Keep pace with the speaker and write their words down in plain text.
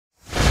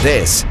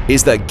This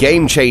is the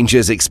Game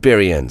Changers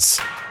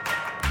Experience.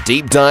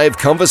 Deep dive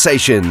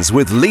conversations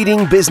with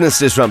leading business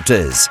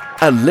disruptors,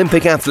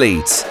 Olympic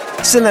athletes,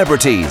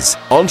 celebrities,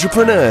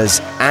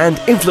 entrepreneurs, and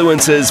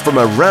influencers from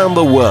around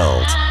the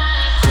world.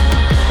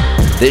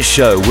 This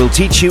show will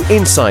teach you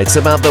insights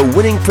about the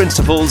winning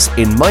principles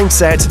in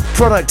mindset,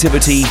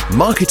 productivity,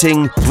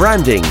 marketing,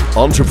 branding,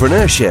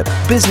 entrepreneurship,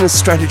 business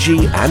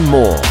strategy, and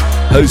more.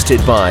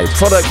 Hosted by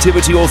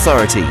Productivity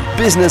Authority,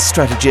 business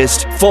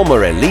strategist,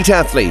 former elite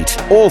athlete,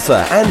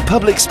 author, and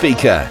public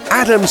speaker,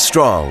 Adam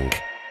Strong.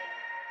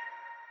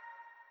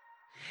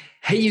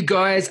 Hey, you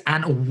guys,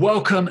 and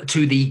welcome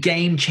to the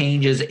Game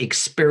Changers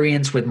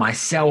Experience with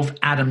myself,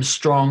 Adam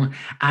Strong,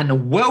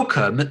 and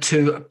welcome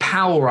to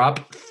Power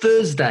Up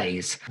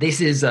Thursdays.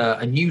 This is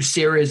a new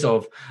series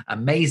of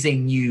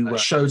amazing new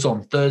shows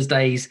on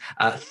Thursdays.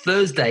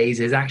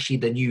 Thursdays is actually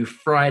the new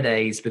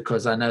Fridays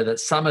because I know that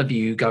some of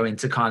you go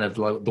into kind of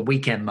like the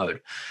weekend mode.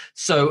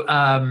 So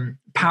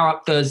Power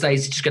Up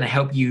Thursdays is just going to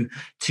help you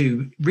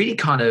to really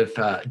kind of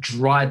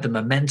drive the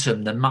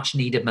momentum, the much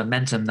needed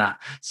momentum that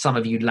some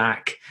of you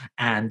lack,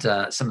 and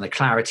some of the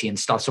clarity and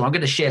stuff. So I'm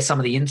going to share some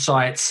of the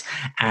insights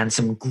and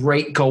some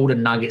great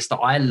golden nuggets that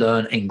I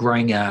learned in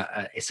growing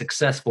a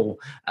successful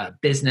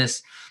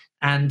business.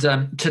 And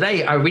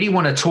today I really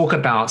want to talk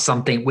about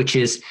something which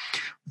is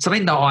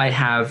something that I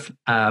have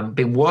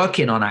been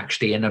working on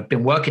actually, and I've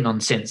been working on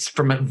since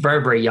from a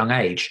very, very young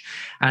age.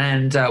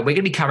 And we're going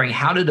to be covering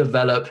how to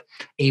develop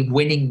a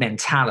winning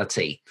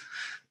mentality.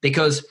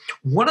 Because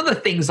one of the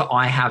things that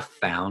I have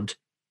found,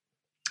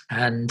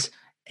 and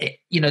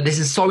this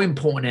is so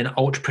important in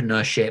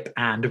entrepreneurship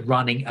and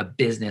running a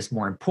business,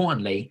 more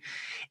importantly,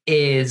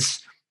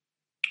 is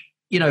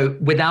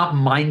without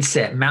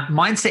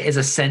mindset is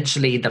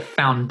essentially the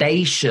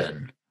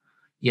foundation.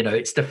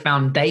 It's the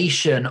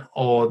foundation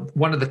or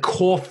one of the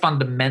core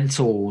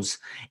fundamentals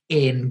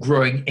in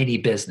growing any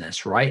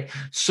business, right?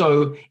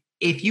 So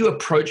if you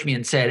approach me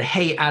and said,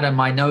 hey, Adam,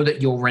 I know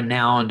that you're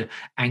renowned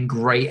and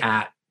great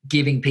at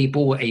giving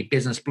people a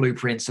business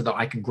blueprint so that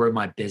I can grow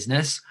my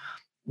business.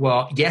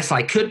 Well, yes,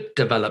 I could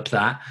develop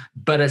that,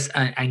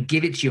 and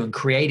give it to you and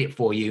create it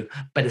for you.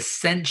 But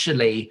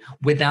essentially,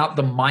 without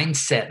the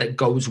mindset that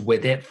goes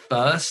with it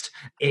first,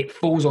 it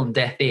falls on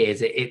deaf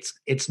ears.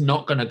 It's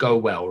not going to go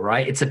well,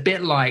 right? It's a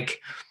bit like,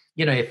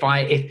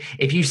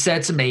 if you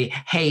said to me,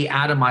 "Hey,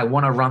 Adam, I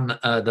want to run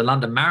the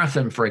London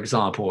Marathon," for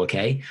example,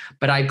 okay,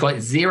 but I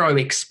got zero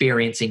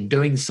experience in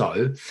doing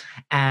so,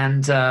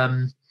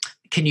 and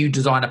can you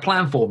design a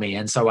plan for me?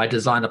 And so I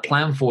designed a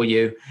plan for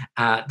you.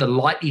 The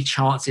likely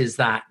chances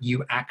that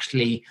you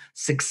actually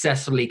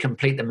successfully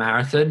complete the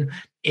marathon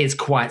is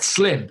quite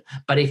slim.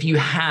 But if you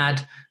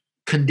had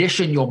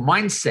conditioned your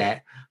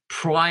mindset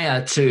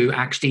prior to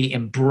actually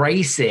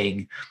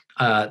embracing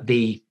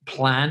the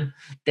plan,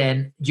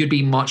 then you'd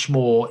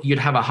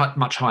have a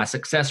much higher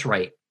success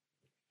rate.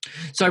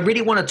 So I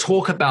really want to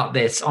talk about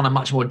this on a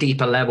much more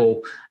deeper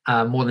level,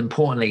 more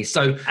importantly.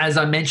 So as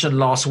I mentioned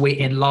last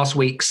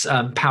week's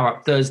Power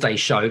Up Thursday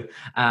show,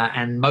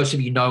 and most of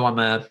you know I'm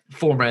a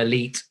former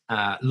elite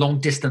long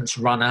distance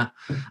runner,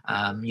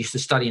 used to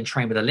study and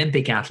train with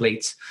Olympic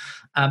athletes.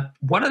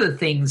 One of the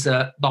things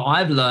that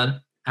I've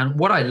learned and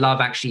what I love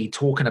actually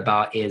talking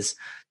about is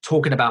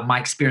talking about my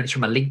experience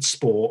from elite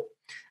sport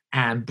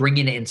and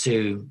bringing it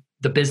into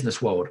the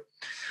business world.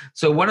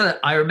 So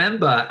I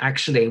remember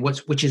actually,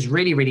 which is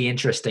really, really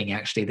interesting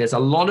actually, there's a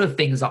lot of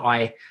things that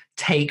I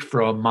take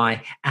from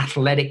my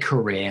athletic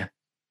career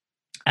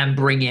and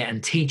bring it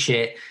and teach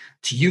it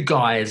to you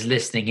guys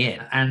listening in.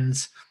 And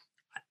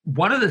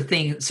one of the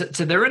things,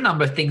 so there are a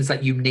number of things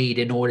that you need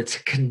in order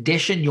to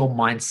condition your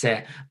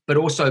mindset, but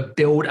also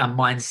build a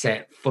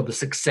mindset for the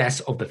success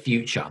of the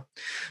future.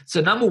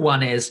 So number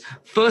one is,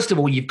 first of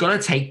all, you've got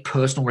to take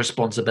personal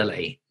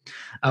responsibility.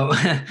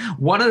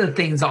 One of the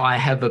things that I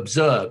have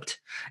observed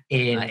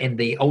in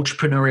the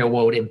entrepreneurial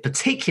world in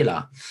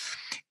particular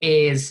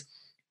is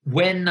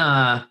when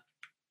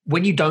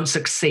you don't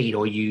succeed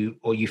or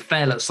you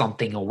fail at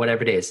something or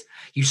whatever it is,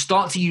 you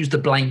start to use the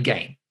blame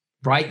game,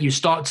 right? You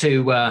start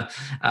to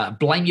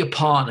blame your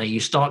partner, you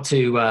start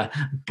to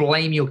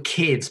blame your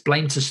kids,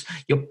 blame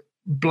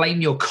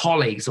your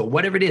colleagues or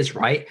whatever it is,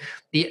 right?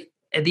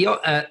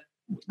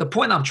 The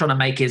point I'm trying to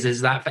make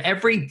is that for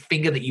every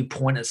finger that you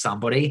point at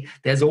somebody,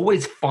 there's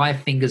always 5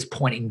 fingers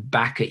pointing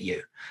back at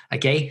you.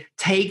 Okay,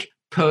 take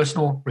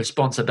personal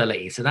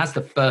responsibility. So that's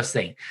the first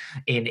thing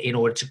in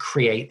order to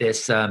create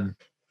this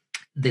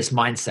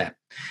mindset.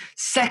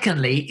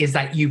 Secondly, is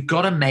that you've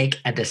got to make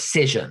a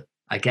decision.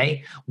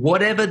 Okay,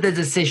 whatever the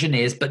decision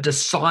is, but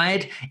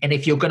decide, and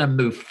if you're going to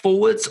move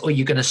forwards or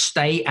you're going to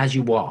stay as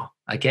you are.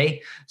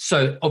 Okay,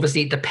 so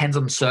obviously it depends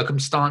on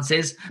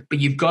circumstances, but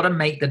you've got to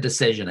make the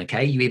decision.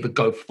 Okay, you either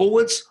go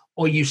forwards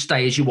or you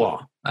stay as you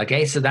are.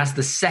 Okay, so that's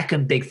the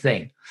second big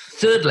thing.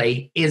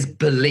 Thirdly is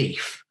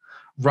belief,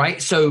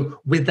 right? So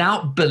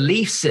without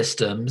belief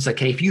systems,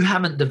 okay, if you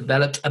haven't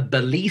developed a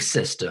belief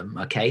system,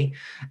 okay,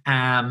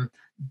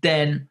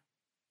 then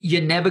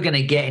you're never going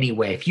to get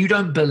anywhere. If you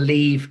don't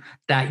believe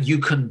that you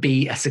can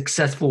be a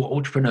successful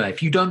entrepreneur,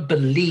 if you don't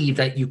believe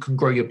that you can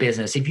grow your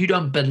business, if you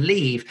don't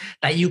believe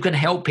that you can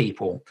help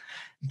people,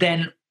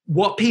 then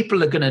what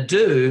people are going to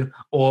do,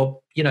 or,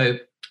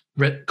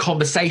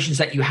 conversations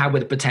that you have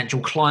with potential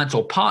clients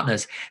or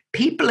partners,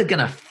 people are going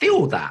to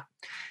feel that.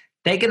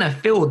 They're going to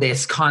feel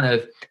this kind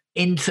of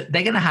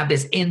they're going to have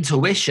this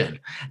intuition.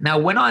 Now,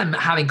 when I'm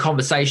having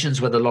conversations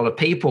with a lot of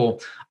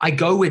people, I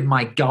go with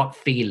my gut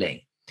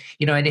feeling.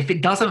 And if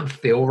it doesn't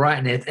feel right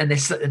and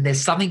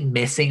there's something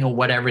missing or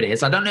whatever it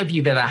is, I don't know if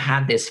you've ever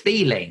had this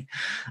feeling,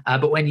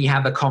 but when you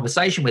have a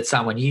conversation with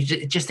someone, you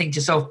just think to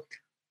yourself,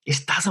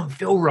 this doesn't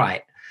feel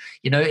right,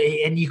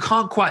 and you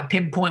can't quite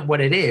pinpoint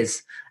what it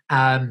is,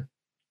 but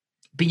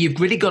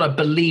you've really got to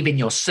believe in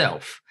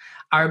yourself.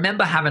 I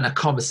remember having a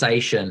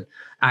conversation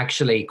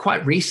actually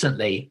quite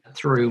recently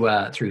through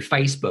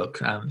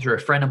Facebook, through a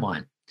friend of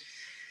mine.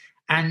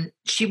 And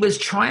she was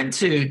trying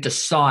to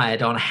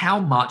decide on how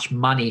much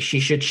money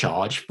she should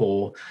charge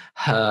for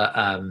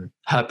her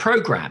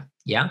program.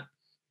 Yeah.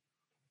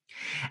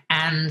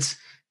 And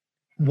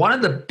one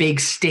of the big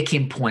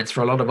sticking points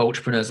for a lot of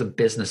entrepreneurs and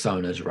business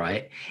owners,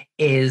 right,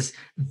 is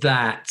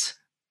that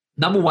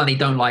number one, they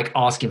don't like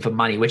asking for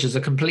money, which is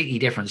a completely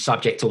different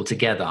subject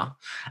altogether.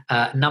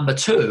 Number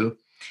two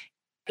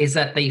is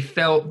that they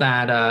felt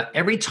that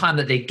every time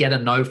that they get a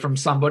no from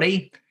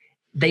somebody,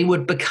 they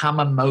would become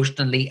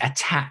emotionally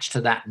attached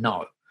to that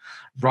no,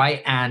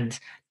 right? And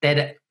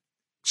they'd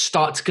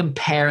start to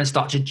compare and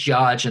start to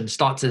judge and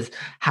start to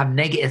have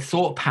negative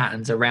thought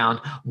patterns around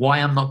why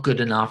I'm not good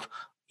enough.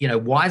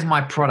 Why is my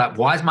product,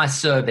 why is my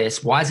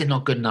service, why is it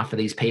not good enough for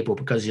these people?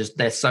 Because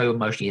they're so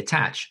emotionally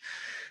attached.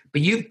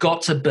 But you've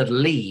got to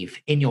believe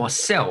in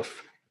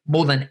yourself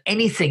more than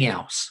anything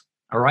else,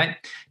 all right?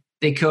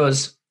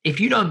 Because if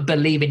you don't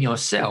believe in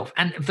yourself,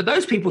 and for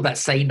those people that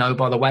say no,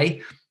 by the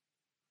way,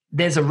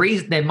 there's a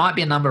reason. There might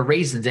be a number of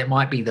reasons. It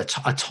might be a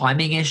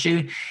timing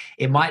issue.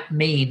 It might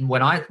mean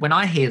when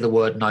I hear the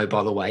word no,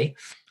 by the way,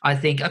 I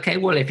think, okay,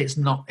 well, if it's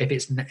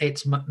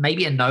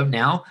maybe a no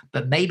now,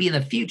 but maybe in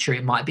the future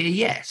it might be a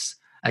yes.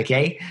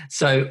 Okay,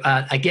 so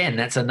again,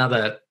 that's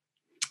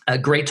a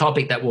great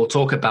topic that we'll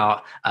talk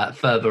about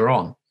further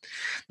on.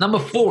 Number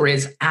 4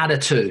 is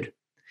attitude.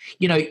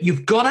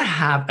 You've got to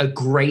have a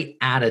great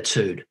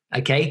attitude,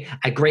 okay?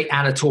 A great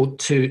attitude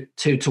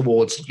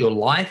towards your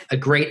life, a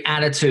great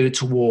attitude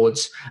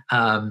towards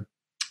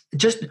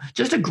just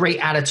a great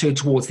attitude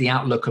towards the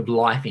outlook of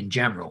life in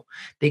general.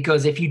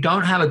 Because if you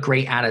don't have a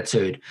great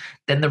attitude,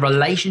 then the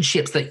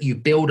relationships that you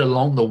build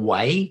along the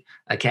way,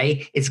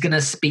 okay, it's going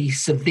to be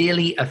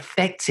severely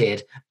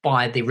affected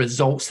by the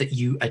results that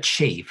you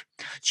achieve.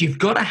 So you've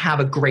got to have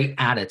a great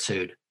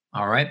attitude,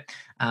 all right?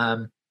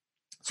 So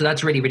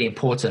that's really, really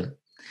important.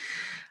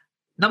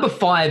 Number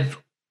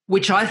 5,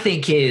 which I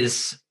think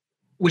is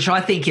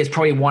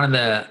probably one of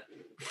the,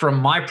 from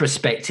my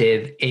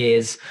perspective,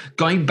 is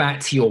going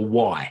back to your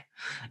why.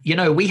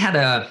 We had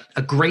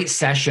a great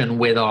session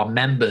with our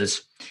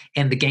members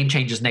in the Game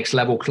Changers Next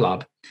Level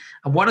Club.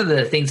 And one of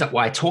the things that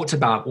I talked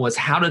about was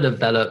how to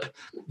develop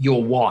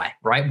your why,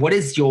 right? What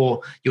is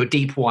your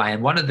deep why?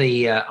 And one of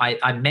the,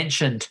 I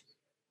mentioned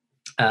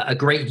a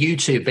great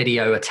YouTube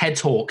video, a TED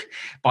Talk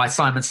by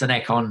Simon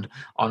Sinek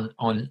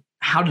on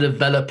how to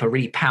develop a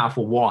really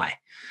powerful why,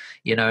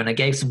 and I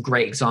gave some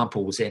great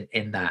examples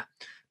in that.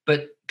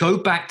 But go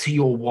back to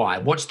your why.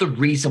 What's the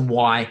reason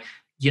why,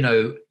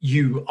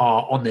 you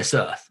are on this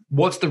earth?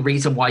 What's the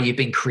reason why you've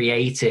been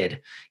created?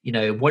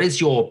 What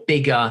is your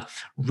bigger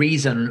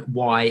reason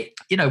why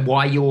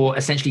you're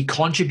essentially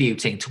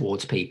contributing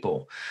towards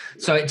people?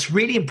 So it's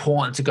really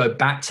important to go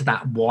back to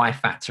that why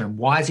factor. And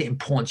why is it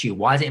important to you?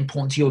 Why is it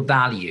important to your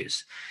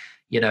values?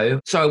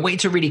 So I want you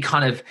to really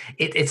kind of,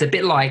 it's a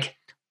bit like,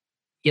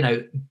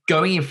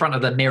 going in front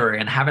of the mirror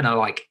and having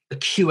a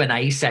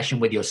Q&A session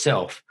with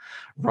yourself,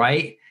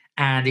 right?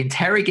 And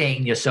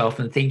interrogating yourself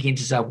and thinking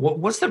to yourself,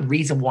 what's the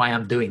reason why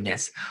I'm doing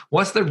this?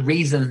 What's the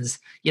reasons,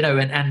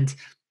 and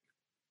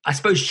I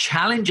suppose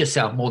challenge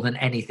yourself more than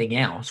anything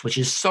else, which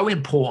is so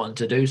important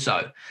to do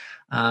so.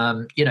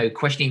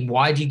 Questioning,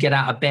 why do you get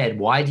out of bed?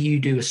 Why do you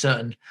do a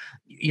certain,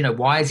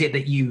 why is it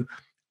that you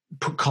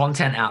put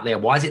content out there?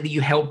 Why is it that you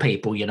help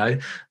people,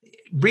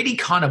 really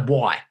kind of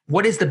why.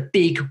 What is the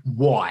big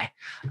why?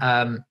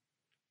 And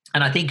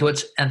I think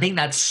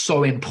that's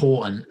so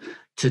important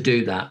to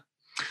do that.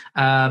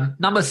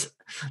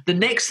 The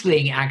next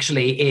thing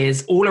actually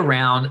is all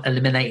around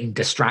eliminating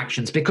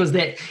distractions, because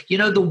the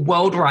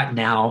world right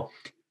now,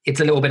 it's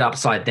a little bit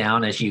upside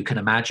down, as you can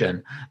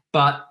imagine,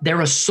 but there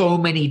are so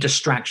many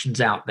distractions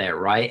out there,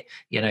 right?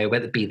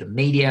 Whether it be the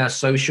media,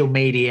 social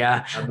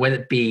media, whether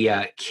it be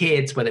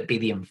kids, whether it be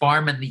the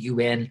environment that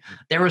you're in,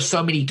 there are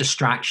so many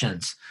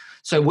distractions.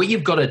 So what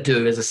you've got to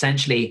do is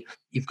essentially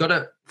you've got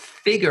to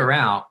figure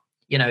out,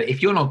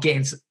 if you're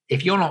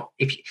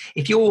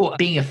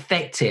being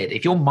affected,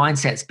 if your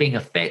mindset's being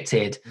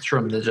affected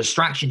from the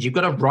distractions, you've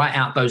got to write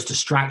out those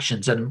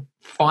distractions and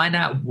find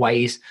out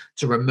ways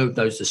to remove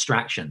those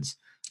distractions.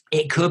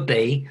 It could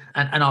be,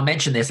 and I'll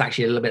mention this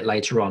actually a little bit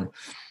later on,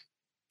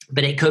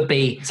 But it could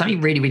be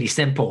something really, really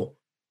simple,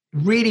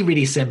 really,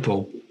 really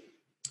simple.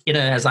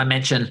 As I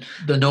mentioned,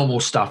 the normal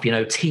stuff,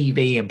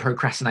 TV and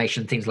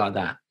procrastination, things like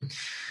that.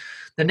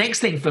 The next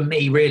thing for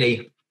me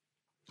really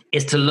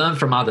is to learn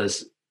from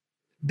others,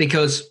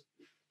 because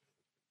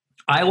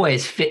I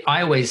always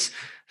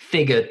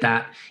figured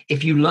that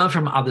if you learn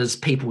from others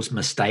people's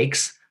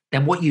mistakes,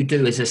 then what you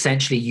do is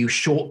essentially you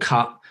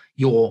shortcut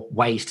your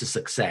ways to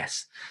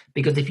success.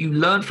 Because if you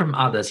learn from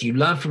others, you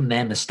learn from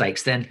their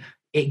mistakes, then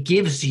it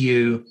gives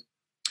you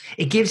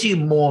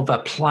more of a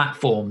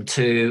platform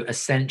to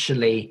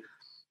essentially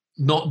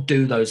not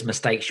do those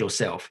mistakes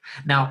yourself.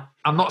 Now,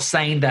 I'm not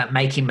saying that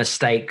making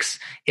mistakes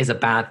is a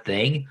bad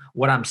thing.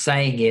 What I'm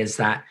saying is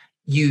that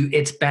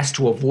it's best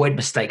to avoid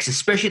mistakes,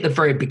 especially at the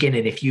very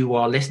beginning. If you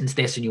are listening to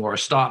this and you are a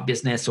start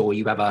business, or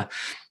you have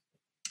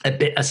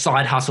a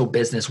side hustle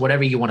business,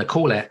 whatever you want to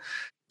call it,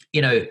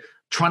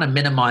 trying to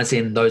minimize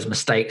in those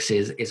mistakes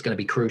is going to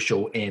be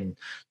crucial in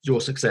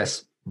your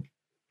success.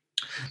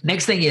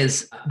 Next thing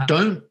is,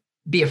 don't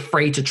be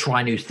afraid to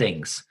try new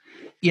things.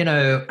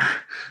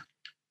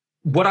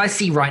 What I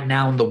see right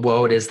now in the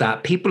world is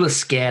that people are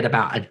scared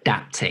about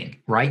adapting,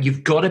 right?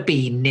 You've got to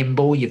be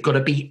nimble, you've got to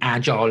be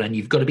agile, and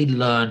you've got to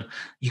learn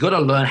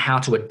how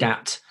to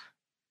adapt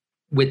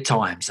with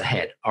times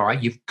ahead. All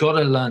right. You've got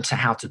to learn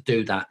how to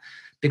do that,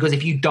 because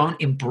if you don't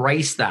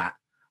embrace that,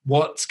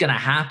 what's going to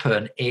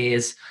happen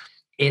is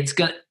it's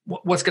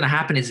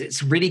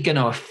really going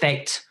to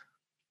affect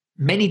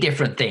many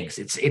different things.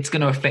 It's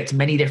going to affect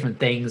many different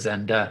things.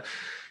 And,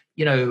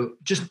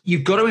 just,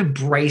 you've got to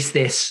embrace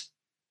this.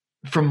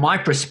 From my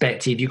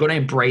perspective, you've got to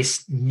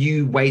embrace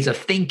new ways of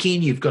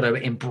thinking. You've got to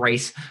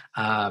embrace,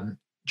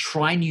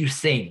 try new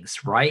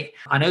things, right?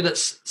 I know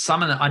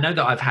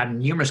that I've had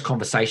numerous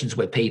conversations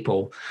with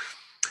people,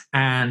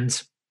 and,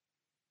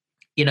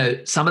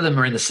 some of them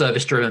are in the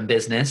service-driven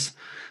business.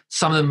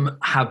 Some of them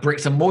have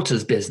bricks and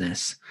mortars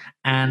business,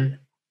 and,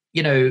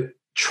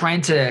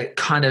 trying to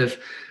kind of,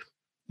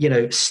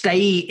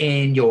 stay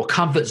in your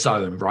comfort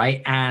zone,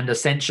 right? And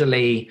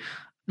essentially,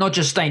 not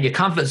just stay in your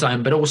comfort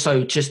zone, but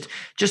also just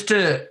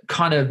to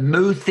kind of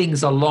move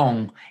things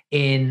along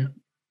in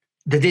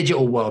the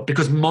digital world,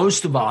 because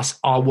most of us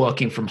are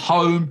working from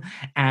home,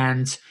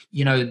 and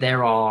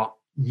there are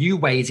new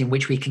ways in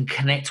which we can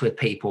connect with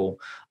people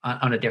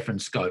on a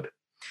different scope.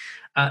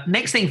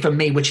 Next thing for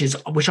me,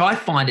 which I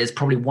find is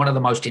probably one of the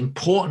most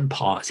important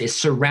parts, is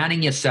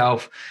surrounding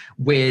yourself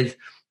with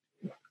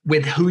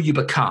who you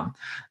become.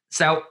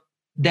 So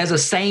there's a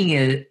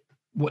saying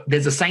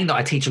that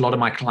I teach a lot of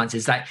my clients,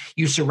 is that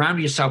you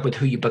surround yourself with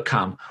who you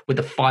become, with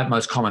the 5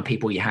 most common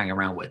people you hang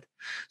around with.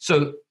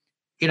 So,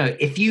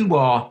 if you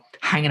are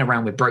hanging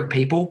around with broke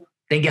people,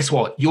 then guess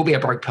what? You'll be a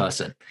broke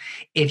person.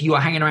 If you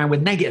are hanging around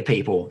with negative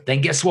people,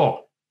 then guess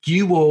what?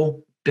 You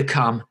will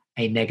become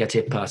a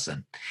negative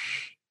person.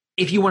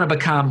 If you want to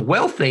become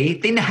wealthy,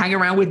 then hang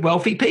around with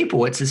wealthy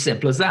people. It's as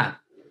simple as that.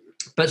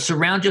 But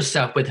surround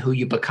yourself with who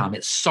you become.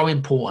 It's so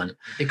important,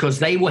 because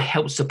they will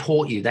help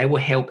support you. They will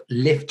help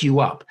lift you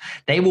up.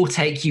 They will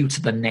take you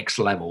to the next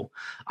level.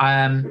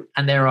 And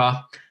there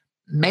are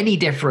many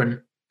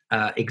different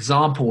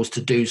examples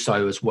to do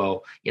so as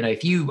well.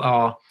 If you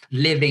are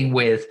living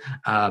with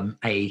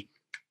negative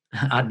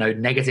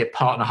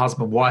partner,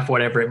 husband, wife,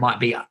 whatever it might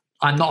be.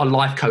 I'm not a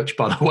life coach,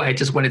 by the way. I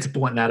just wanted to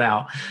point that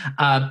out.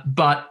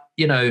 But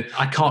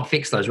I can't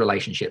fix those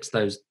relationships.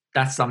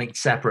 That's something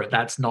separate.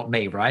 That's not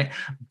me, right?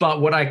 But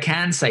what I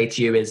can say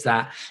to you is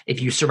that if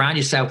you surround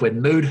yourself with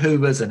mood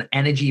hoovers and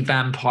energy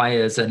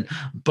vampires and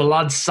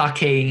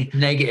blood-sucking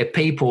negative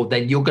people,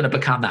 then you're going to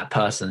become that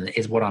person,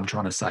 is what I'm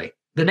trying to say.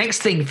 The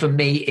next thing for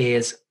me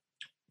is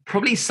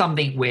probably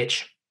something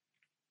which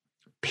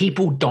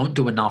people don't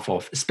do enough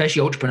of,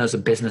 especially entrepreneurs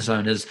and business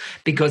owners,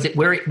 because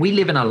we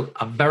live in a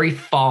very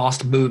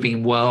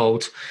fast-moving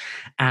world.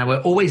 And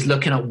we're always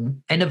looking at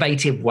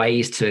innovative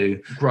ways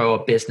to grow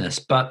a business.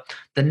 But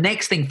the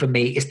next thing for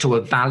me is to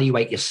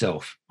evaluate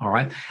yourself, all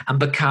right? And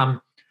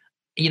become,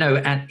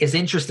 and it's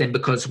interesting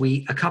because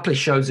a couple of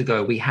shows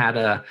ago, we had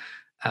a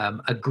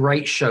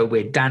great show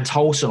with Dan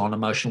Tolson on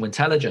emotional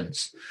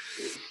intelligence.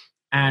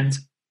 And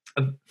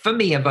for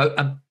me,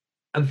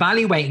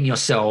 evaluating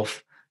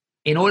yourself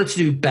in order to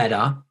do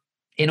better,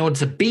 in order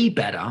to be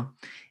better,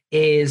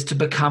 is to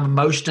become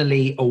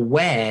emotionally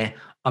aware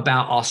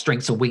about our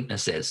strengths and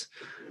weaknesses.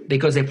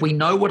 Because if we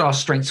know what our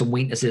strengths and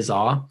weaknesses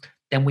are,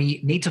 then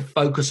we need to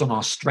focus on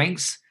our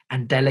strengths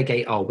and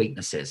delegate our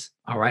weaknesses.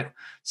 All right.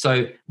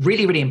 So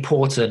really, really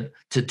important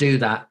to do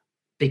that,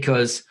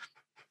 because,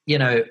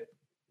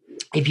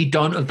 if you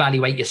don't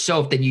evaluate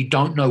yourself, then you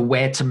don't know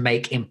where to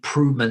make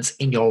improvements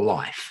in your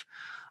life.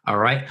 All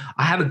right.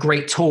 I have a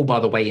great tool, by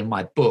the way, in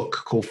my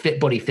book called Fit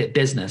Body, Fit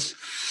Business.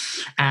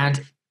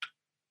 And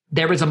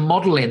there is a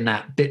model in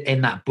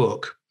that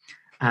book.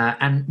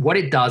 And what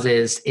it does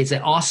is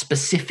it asks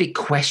specific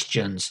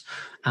questions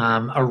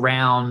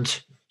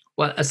around,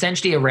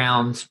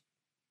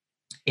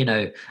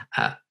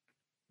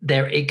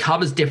 it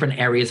covers different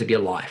areas of your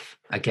life.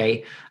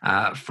 okay,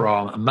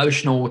 from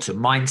emotional to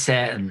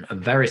mindset and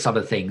various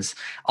other things.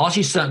 Ask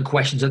you certain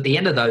questions. At the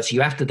end of those,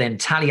 you have to then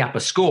tally up a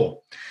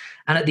score.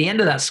 And at the end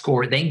of that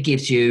score, it then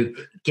gives you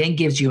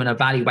an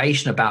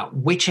evaluation about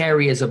which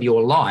areas of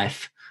your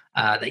life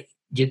that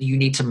you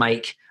need to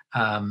make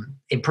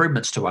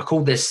improvements to. I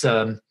call this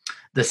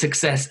the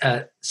success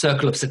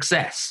circle of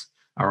success.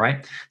 All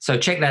right. So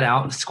check that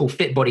out. It's called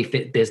Fit Body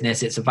Fit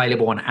Business. It's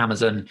available on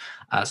Amazon,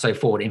 so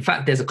forward. In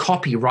fact, there's a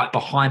copy right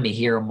behind me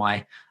here on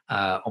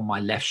my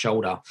left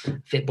shoulder.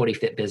 Fit Body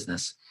Fit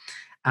Business.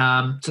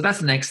 So that's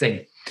the next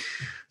thing.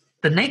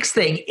 The next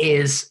thing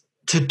is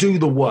to do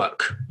the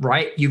work,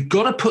 right? You've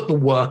got to put the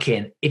work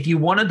in. If you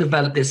want to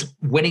develop this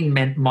winning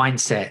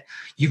mindset,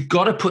 you've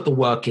got to put the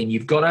work in.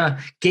 You've got to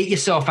get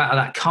yourself out of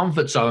that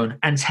comfort zone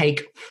and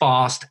take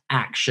fast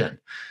action,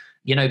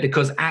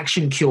 because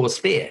action cures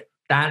fear.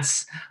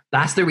 That's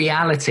the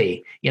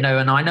reality, and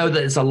I know that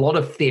there's a lot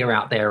of fear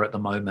out there at the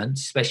moment,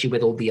 especially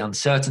with all the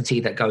uncertainty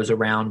that goes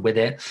around with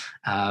it.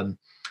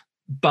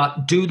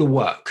 But do the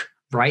work,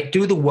 right?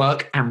 Do the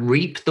work and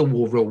reap the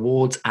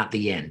rewards at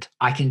the end.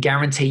 I can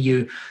guarantee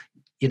you,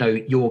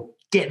 you'll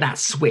get that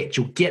switch.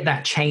 You'll get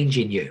that change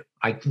in you.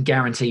 I can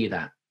guarantee you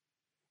that.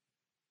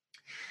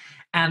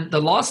 And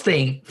the last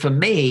thing for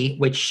me,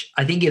 which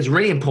I think is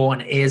really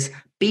important, is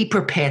be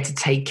prepared to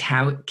take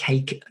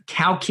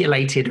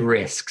calculated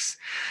risks.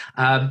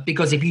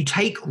 Because if you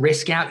take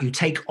risk out, you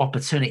take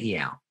opportunity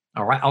out.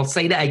 All right. I'll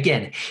say that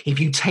again. If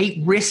you take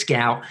risk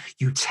out,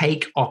 you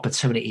take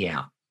opportunity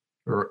out.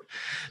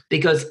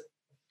 Because,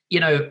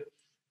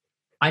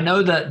 I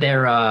know that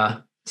there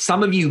are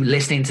some of you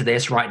listening to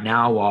this right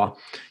now or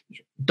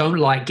don't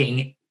like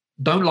taking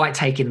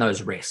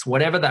those risks,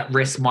 whatever that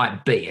risk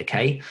might be.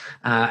 Okay.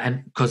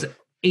 And because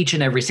each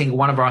and every single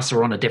one of us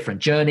are on a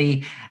different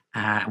journey.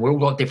 We've all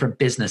got different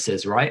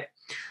businesses, right?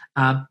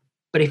 But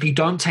if you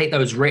don't take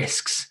those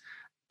risks,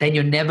 then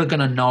you're never going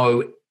to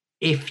know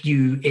if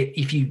you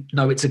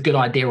know it's a good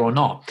idea or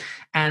not.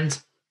 And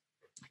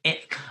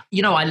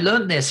I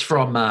learned this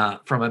from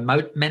a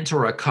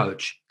mentor or a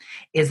coach,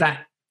 is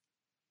that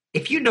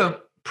if you're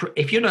not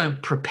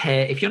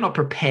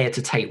prepared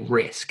to take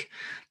risk,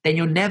 then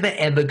you're never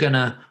ever going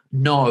to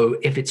know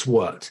if it's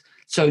worked.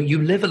 So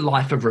you live a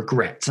life of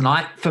regrets. And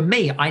I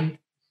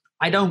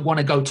don't want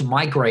to go to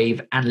my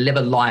grave and live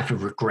a life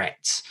of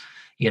regrets,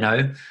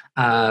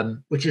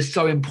 which is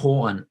so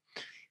important.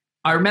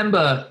 I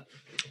remember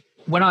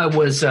when I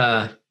was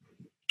an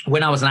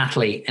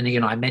athlete,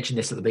 and I mentioned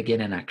this at the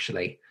beginning.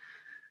 Actually,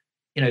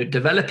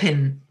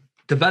 developing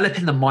the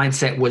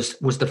mindset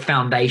was the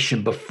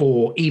foundation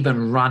before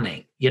even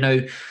running.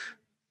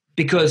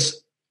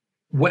 Because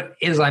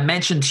as I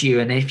mentioned to you,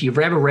 and if you've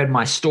ever read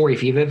my story,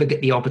 if you've ever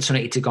get the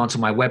opportunity to go onto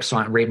my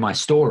website and read my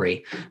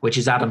story, which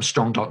is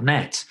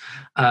adamstrong.net,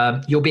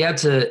 you'll be able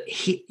to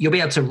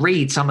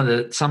read some of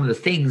the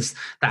things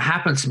that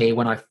happened to me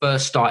when I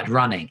first started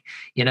running.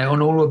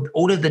 And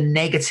all of the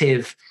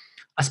negative,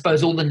 I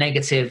suppose, all the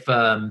negative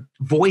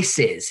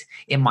voices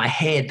in my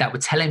head that were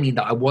telling me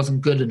that I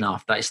wasn't good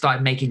enough, that I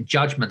started making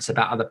judgments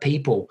about other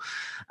people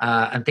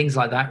and things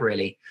like that,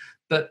 really.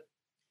 But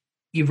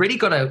you've really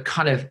got to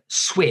kind of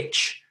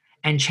switch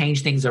and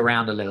change things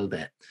around a little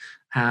bit.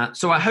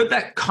 So I hope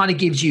that kind of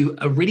gives you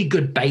a really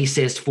good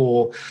basis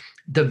for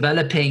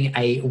developing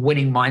a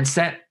winning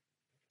mindset.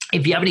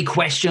 If you have any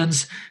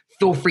questions,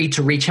 feel free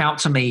to reach out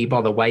to me,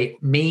 by the way,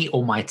 me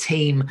or my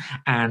team,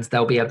 and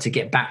they'll be able to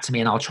get back to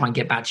me, and I'll try and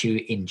get back to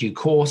you in due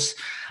course.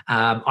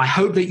 I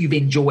hope that you've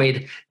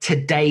enjoyed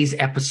today's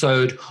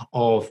episode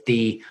of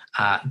the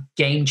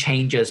Game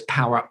Changers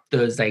Power Up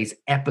Thursdays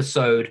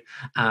episode.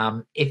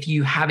 If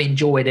you have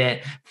enjoyed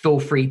it, feel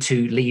free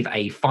to leave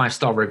a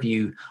 5-star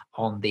review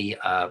on the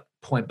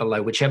point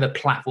below, whichever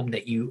platform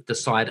that you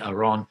decide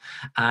are on.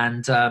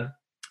 And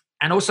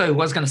also, I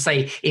was going to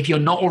say, if you're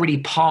not already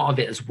part of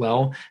it as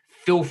well,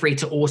 feel free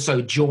to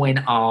also join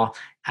our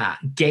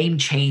Game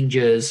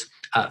Changers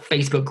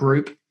Facebook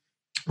group.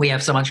 We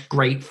have so much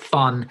great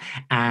fun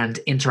and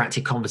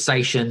interactive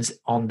conversations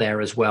on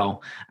there as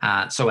well.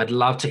 So I'd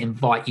love to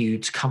invite you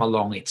to come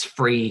along. It's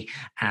free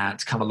to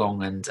come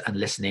along and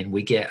listen in.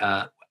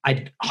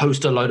 I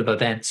host a load of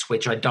events,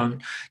 which I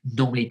don't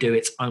normally do.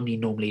 It's only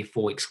normally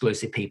for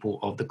exclusive people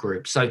of the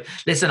group. So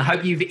listen, I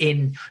hope you've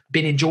been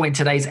enjoying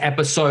today's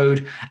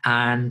episode,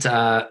 and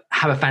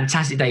have a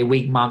fantastic day,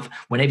 week, month,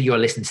 whenever you are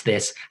listening to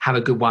this. Have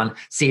a good one.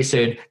 See you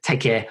soon.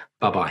 Take care.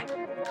 Bye-bye.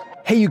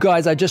 Hey, you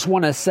guys, I just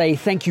want to say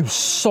thank you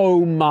so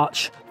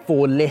much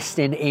for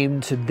listening in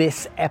to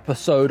this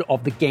episode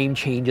of the Game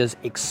Changers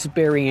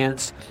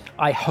Experience.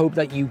 I hope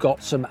that you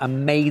got some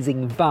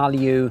amazing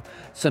value,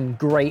 some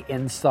great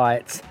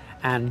insights,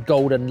 and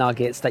golden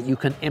nuggets that you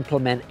can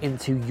implement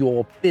into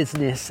your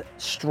business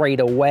straight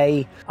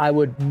away. I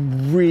would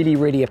really,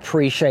 really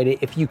appreciate it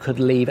if you could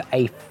leave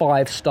a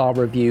 5-star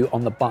review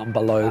on the button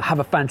below. Have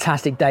a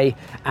fantastic day,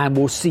 and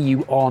we'll see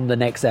you on the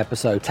next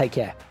episode. Take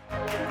care.